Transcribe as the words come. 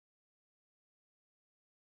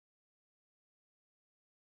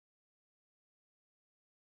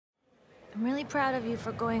I'm really proud of you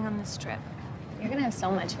for going on this trip. You're gonna have so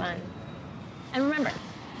much fun. And remember,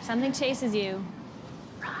 if something chases you,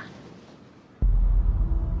 run.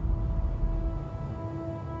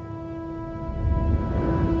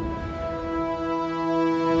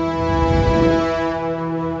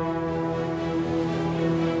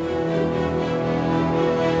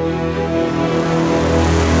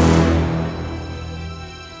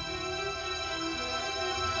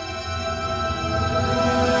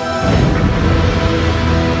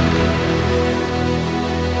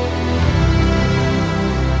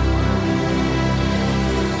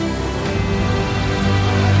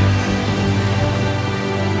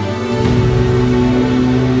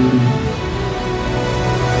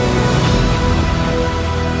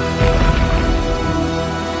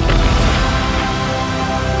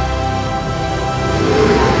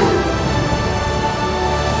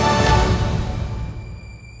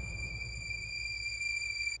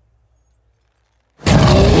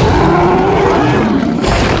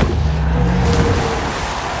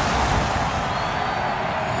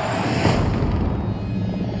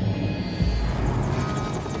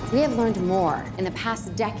 We have learned more in the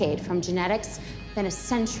past decade from genetics than a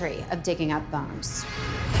century of digging up bones.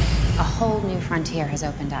 A whole new frontier has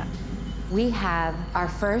opened up. We have our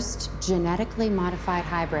first genetically modified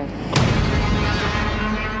hybrid.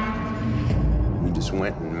 You just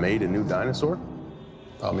went and made a new dinosaur?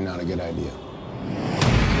 Probably not a good idea.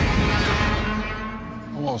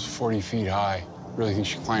 Almost 40 feet high. Really think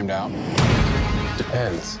she climbed out?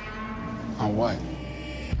 Depends. On what?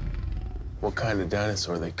 What kind of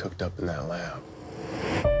dinosaur they cooked up in that lab.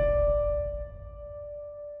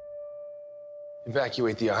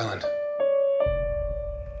 Evacuate the island.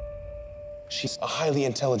 She's a highly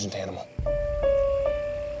intelligent animal.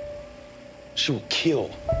 She will kill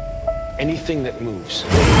anything that moves.